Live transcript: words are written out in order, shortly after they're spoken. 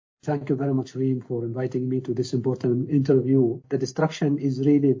Thank you very much, Reem, for inviting me to this important interview. The destruction is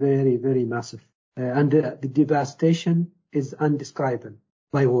really very, very massive. And the devastation is undescribable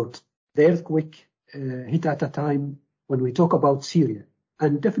by words. The earthquake hit at a time when we talk about Syria.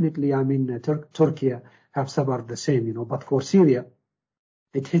 And definitely, I mean, Turkey have suffered the same, But for Syria,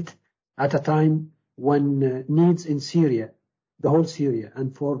 it hit at a time when needs in Syria, the whole Syria,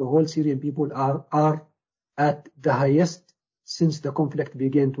 and for the whole Syrian people are at the highest since the conflict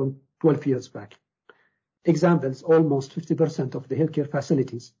began 12 years back. Examples, almost 50% of the healthcare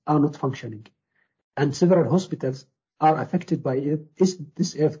facilities are not functioning. And several hospitals are affected by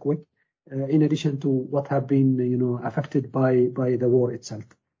this earthquake, in addition to what have been, affected by the war itself.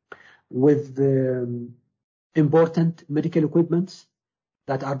 With important medical equipments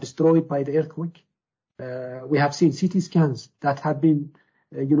that are destroyed by the earthquake, we have seen CT scans that have been,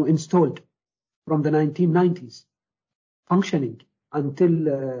 installed from the 1990s, functioning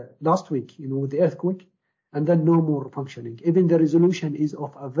until last week, with the earthquake, and then no more functioning. Even the resolution is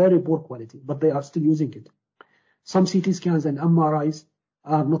of a very poor quality, but they are still using it. Some CT scans and MRIs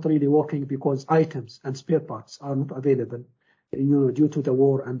are not really working because items and spare parts are not available, due to the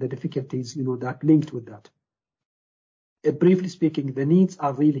war and the difficulties, that linked with that. Briefly speaking, the needs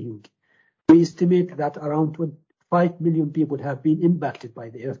are really huge. We estimate that around 25 million people have been impacted by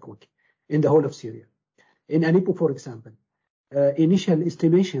the earthquake in the whole of Syria. In Aleppo, for example, initial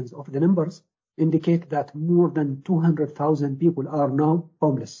estimations of the numbers indicate that more than 200,000 people are now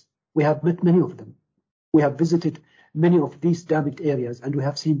homeless. We have met many of them. We have visited many of these damaged areas, and we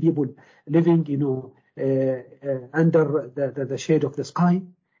have seen people living, under the shade of the sky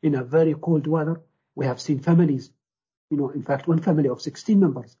in a very cold weather. We have seen families, in fact, one family of 16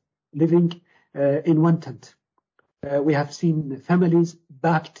 members living in one tent. We have seen families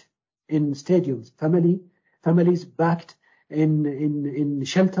backed in stadiums, families backed in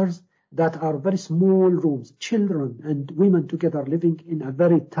shelters that are very small rooms, children and women together living in a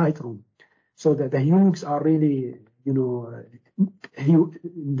very tight room. So that the huge are really, the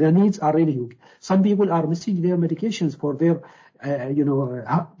needs are really huge. Some people are missing their medications for their,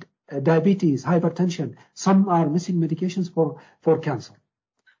 diabetes, hypertension. Some are missing medications for cancer.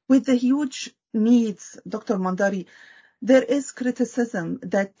 With the huge needs, Dr. Mondari, there is criticism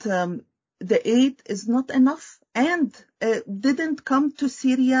that the aid is not enough and didn't come to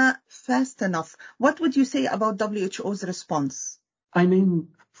Syria fast enough. What would you say about WHO's response? I mean,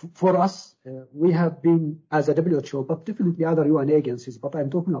 for us, we have been, as a WHO, but definitely other UN agencies, but I'm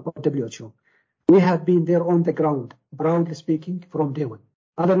talking about WHO. We have been there on the ground, broadly speaking, from day one.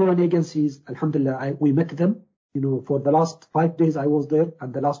 Other UN agencies, alhamdulillah, we met them. For the last 5 days I was there,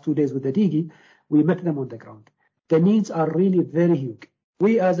 and the last 2 days with the DG, we met them on the ground. The needs are really very huge.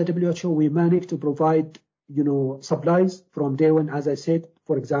 We, as a WHO, we managed to provide, supplies from day one, as I said,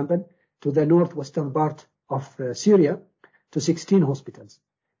 for example, to the northwestern part of Syria, to 16 hospitals.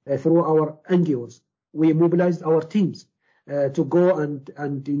 Through our NGOs, we mobilized our teams to go and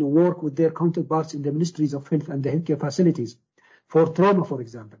work with their counterparts in the ministries of health and the healthcare facilities. For trauma, for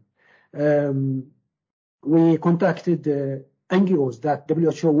example, we contacted NGOs that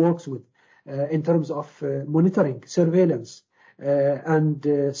WHO works with in terms of monitoring, surveillance, and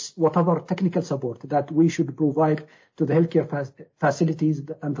whatever technical support that we should provide to the healthcare facilities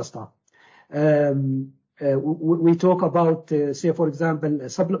and the staff. We talk about, say, for example,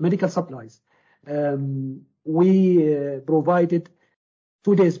 medical supplies. We provided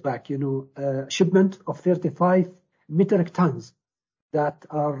 2 days back, shipment of 35 metric tons that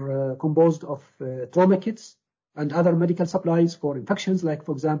are composed of trauma kits and other medical supplies for infections, like,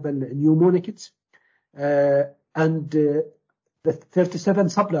 for example, pneumonia kits. And the 37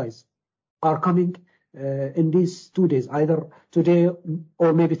 supplies are coming in these 2 days, either today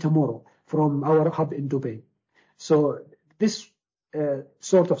or maybe tomorrow, from our hub in Dubai. So this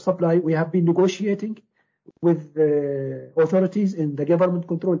sort of supply, we have been negotiating with the authorities in the government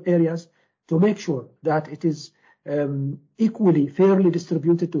controlled areas to make sure that it is equally, fairly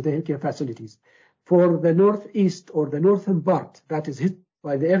distributed to the healthcare facilities. For the northeast or the northern part that is hit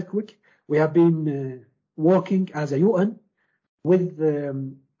by the earthquake, we have been working as a UN with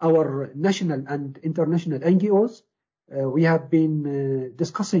our national and international NGOs. We have been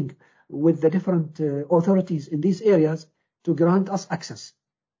discussing with the different authorities in these areas to grant us access,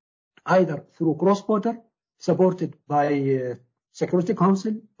 either through cross-border, supported by Security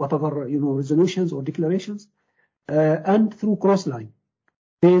Council, whatever resolutions or declarations, and through cross-line,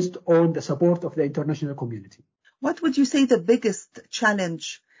 based on the support of the international community. What would you say the biggest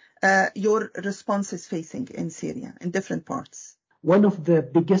challenge your response is facing in Syria, in different parts? One of the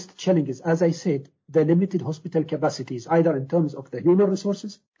biggest challenges, as I said, the limited hospital capacities, either in terms of the human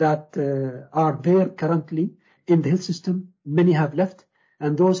resources that are there currently in the health system. Many have left,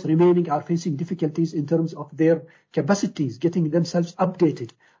 and those remaining are facing difficulties in terms of their capacities, getting themselves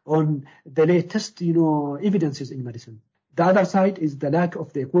updated on the latest, evidences in medicine. The other side is the lack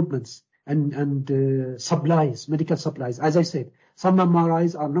of the equipments and supplies, medical supplies. As I said, some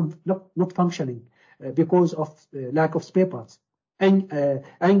MRIs are not functioning because of lack of spare parts.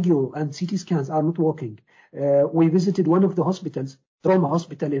 Angio and CT scans are not working. We visited one of the hospitals, trauma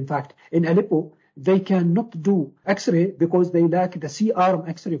hospital, in fact, in Aleppo. They cannot do X-ray because they lack the C-arm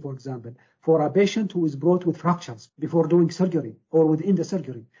X-ray, for example, for a patient who is brought with fractures before doing surgery or within the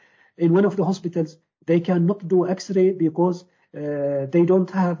surgery. In one of the hospitals, they cannot do X-ray because they don't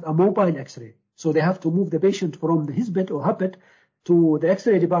have a mobile X-ray. So they have to move the patient from his bed or her bed to the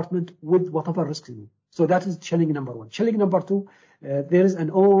X-ray department with whatever risks. So that is challenge number one. Challenge number two, there is an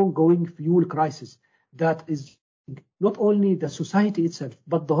ongoing fuel crisis that is not only the society itself,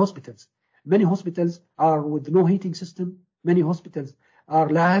 but the hospitals. Many hospitals are with no heating system. Many hospitals are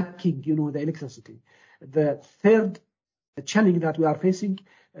lacking, the electricity. The third challenge that we are facing,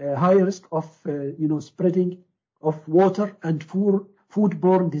 high risk of, spreading of water and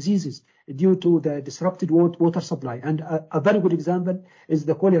foodborne diseases due to the disrupted water supply. And a very good example is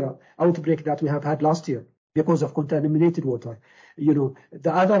the cholera outbreak that we have had last year because of contaminated water. The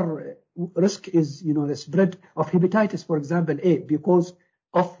other risk is, the spread of hepatitis, for example, A, because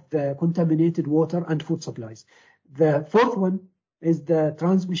of the contaminated water and food supplies. The fourth one is the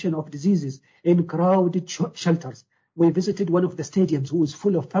transmission of diseases in crowded shelters. We visited one of the stadiums who is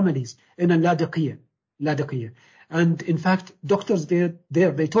full of families in Latakia. And in fact, doctors there,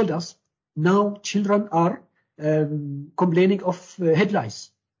 they told us now children are complaining of head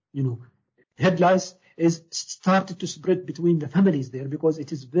lice. Head lice is started to spread between the families there because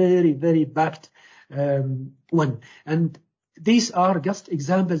it is very, very backed one. And these are just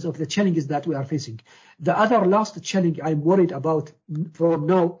examples of the challenges that we are facing. The other last challenge I'm worried about from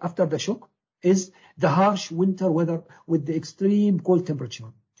now after the shock is the harsh winter weather with the extreme cold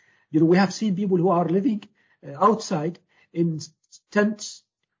temperature. We have seen people who are living outside in tents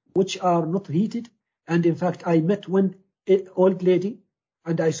which are not heated. And in fact, I met one old lady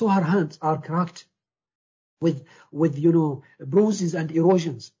and I saw her hands are cracked with bruises and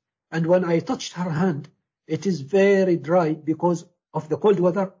erosions. And when I touched her hand, it is very dry because of the cold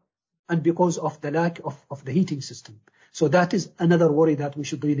weather and because of the lack of the heating system. So that is another worry that we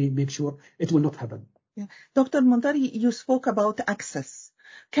should really make sure it will not happen. Yeah. Dr. Mondari, you spoke about access.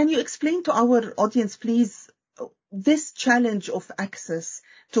 Can you explain to our audience, please, this challenge of access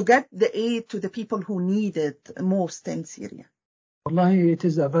to get the aid to the people who need it most in Syria? Wallahi, it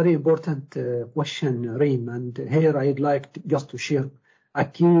is a very important question, Reem. And here I'd like just to share a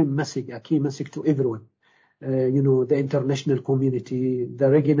key message to everyone. The international community, the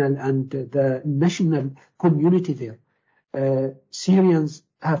regional and the national community there. Syrians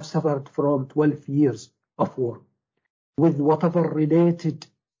have suffered from 12 years of war with whatever related,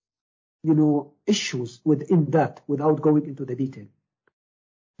 issues within that without going into the detail.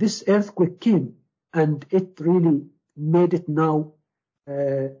 This earthquake came and it really made it now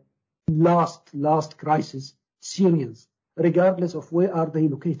last crisis. Syrians, regardless of where are they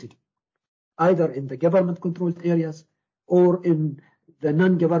located, either in the government-controlled areas or in the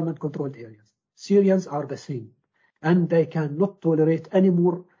non-government controlled areas. Syrians are the same, and they cannot tolerate any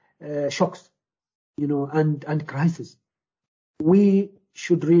more shocks, and crisis. We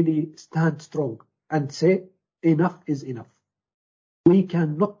should really stand strong and say enough is enough. We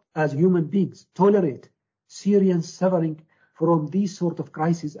cannot, as human beings, tolerate Syrians suffering from these sort of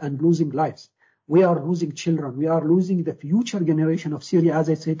crises and losing lives. We are losing children. We are losing the future generation of Syria, as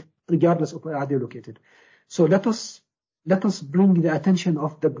I said, regardless of where they are located. So let us bring the attention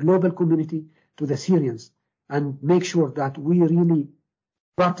of the global community to the Syrians and make sure that we really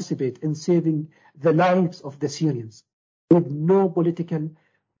participate in saving the lives of the Syrians with no political,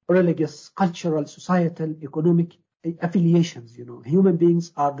 religious, cultural, societal, economic affiliations. Human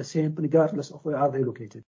beings are the same regardless of where are they located.